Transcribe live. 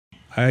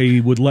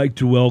I would like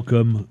to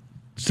welcome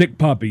Sick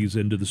Puppies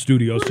into the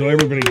studio. So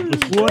everybody,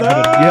 what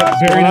up? Yeah,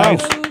 very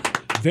nice.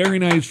 Very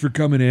nice for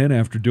coming in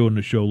after doing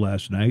the show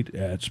last night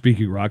at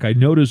Speaking Rock. I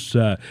noticed,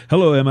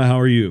 hello, Emma, how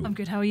are you? I'm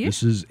good, how are you?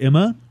 This is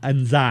Emma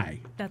and Zai.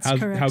 That's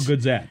correct. How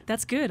good's that?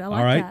 That's good, I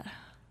like that.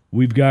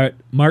 We've got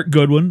Mark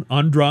Goodwin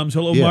on drums.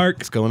 Hello, Mark.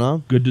 What's going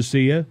on? Good to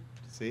see you.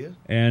 See you.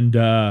 And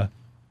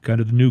kind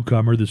of the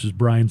newcomer, this is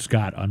Brian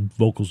Scott on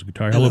vocals and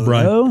guitar. Hello,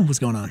 Brian. Hello. What's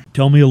going on?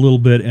 Tell me a little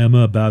bit, Emma,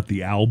 about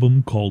the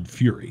album called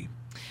Fury.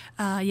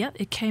 Yep,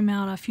 it came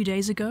out a few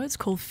days ago. It's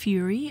called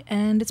Fury,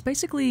 and it's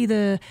basically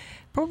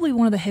probably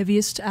one of the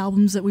heaviest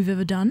albums that we've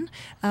ever done.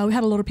 We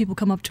had a lot of people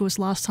come up to us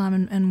last time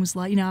and was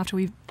like, after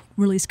we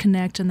released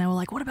Connect, and they were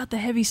like, what about the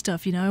heavy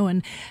stuff,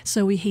 and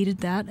so we heeded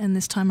that, and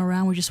this time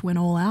around we just went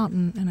all out,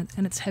 and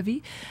it's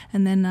heavy.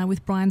 And then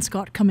with Brian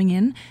Scott coming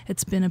in,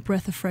 it's been a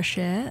breath of fresh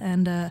air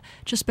and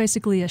just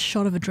basically a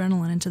shot of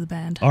adrenaline into the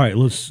band. All right,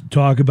 let's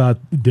talk about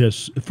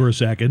this for a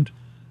second.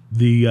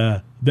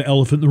 The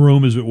elephant in the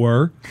room, as it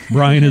were.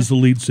 Brian is the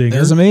lead singer.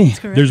 There's me.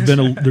 There's been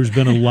a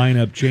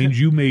lineup change.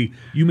 You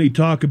may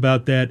talk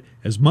about that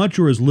as much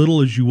or as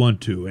little as you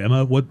want to.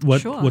 Emma,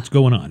 what's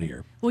going on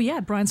here? Well,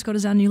 yeah, Brian Scott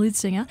is our new lead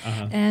singer,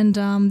 and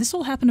this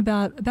all happened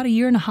about a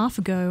year and a half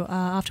ago.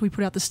 After we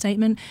put out the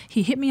statement,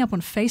 he hit me up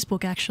on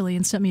Facebook actually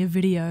and sent me a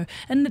video.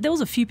 And there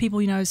was a few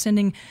people,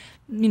 sending,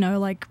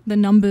 like the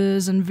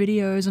numbers and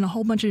videos and a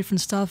whole bunch of different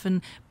stuff.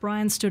 And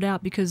Brian stood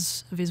out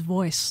because of his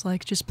voice,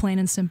 like just plain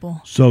and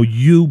simple. So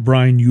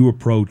Brian, you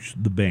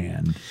approached the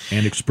band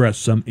and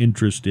expressed some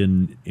interest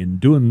in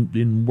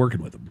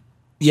working with them.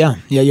 Yeah,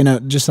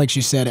 just like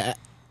she said,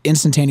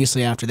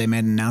 instantaneously after they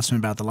made an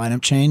announcement about the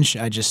lineup change,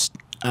 I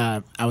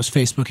was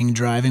Facebooking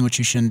driving, which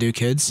you shouldn't do,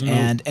 kids,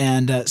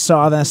 and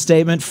saw that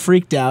statement,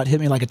 freaked out,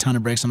 hit me like a ton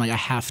of bricks. I'm like, I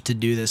have to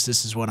do this.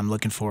 This is what I'm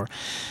looking for.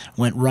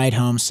 Went right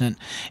home, sent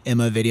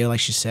Emma a video,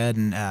 like she said,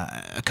 and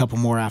a couple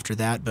more after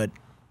that. But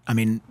I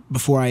mean,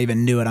 before I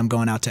even knew it, I'm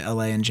going out to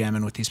LA and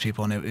jamming with these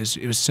people, and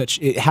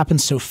it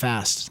happened so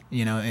fast,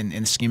 in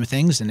the scheme of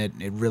things, and it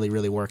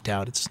really worked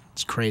out. It's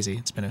crazy.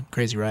 It's been a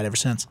crazy ride ever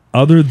since.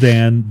 Other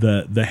than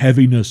the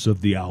heaviness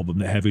of the album,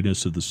 the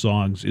heaviness of the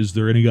songs, is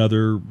there any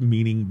other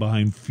meaning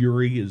behind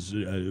Fury?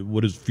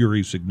 What is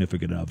Fury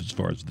significant of as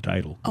far as the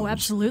title goes? Oh,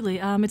 absolutely.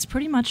 It's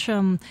pretty much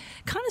kind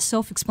of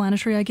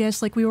self-explanatory, I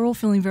guess. Like, we were all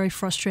feeling very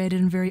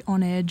frustrated and very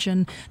on edge,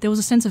 and there was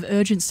a sense of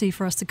urgency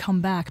for us to come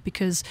back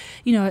because,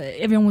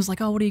 everyone was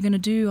like, oh, what are you going to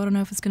do? I don't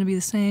know if it's going to be the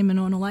same and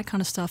all that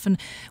kind of stuff. And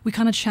we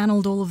kind of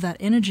channeled all of that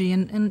energy.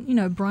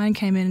 And Brian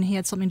came in and he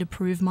had something to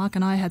prove. Mark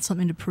and I had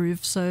something to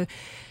prove. So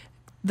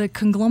the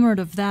conglomerate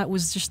of that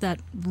was just that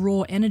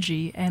raw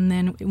energy. And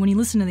then when you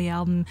listen to the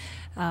album,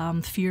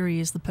 Fury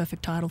is the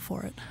perfect title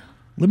for it.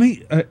 Let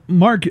me.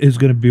 Mark is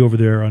going to be over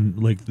there on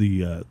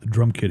the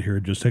drum kit here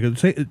in just a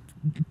second.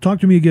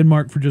 Talk to me again,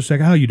 Mark, for just a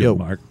second. How you doing,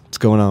 Mark? What's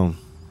going on?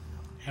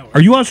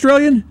 Are you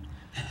Australian?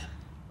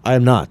 I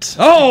am not.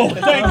 Oh,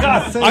 thank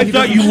God! I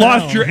thought you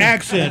lost your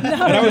accent,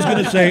 and I was going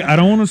to say I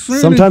don't want to say.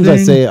 Sometimes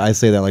anything. I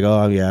say that like,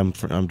 oh yeah,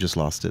 I'm just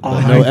lost it.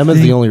 But no,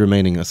 Emma's the only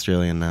remaining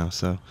Australian now.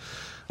 So.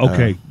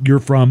 Okay, you're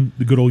from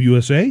the good old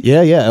USA?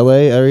 Yeah, LA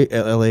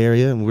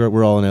area, and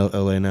we're all in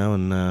LA now,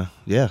 and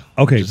yeah.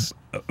 Okay,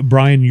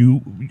 Brian,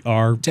 you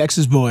are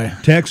Texas boy.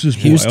 Texas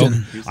boy.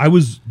 Houston. Oh, I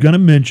was gonna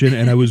mention,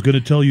 and I was gonna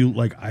tell you,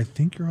 I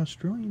think your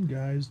Australian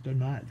guys do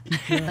not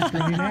keep their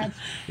Australian accents.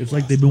 It's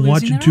like they've been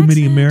watching too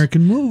many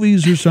American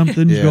movies or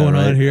something's going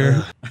on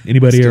here.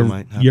 Anybody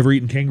you ever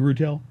eaten kangaroo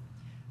tail?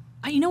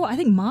 You know what? I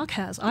think Mark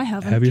has. I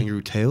haven't. Have you?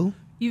 Kangaroo tail?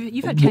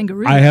 You've had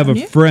kangaroo. I have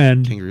a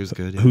friend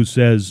good, who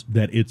says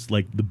that it's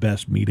like the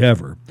best meat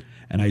ever.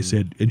 And I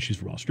said, and she's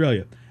from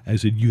Australia. I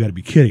said, you got to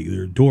be kidding.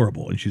 They're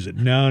adorable. And she said,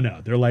 no,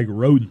 they're like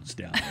rodents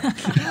down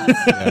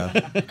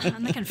there.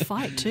 And they can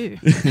fight too.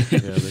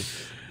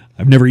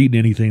 I've never eaten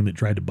anything that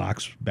tried to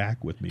box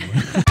back with me.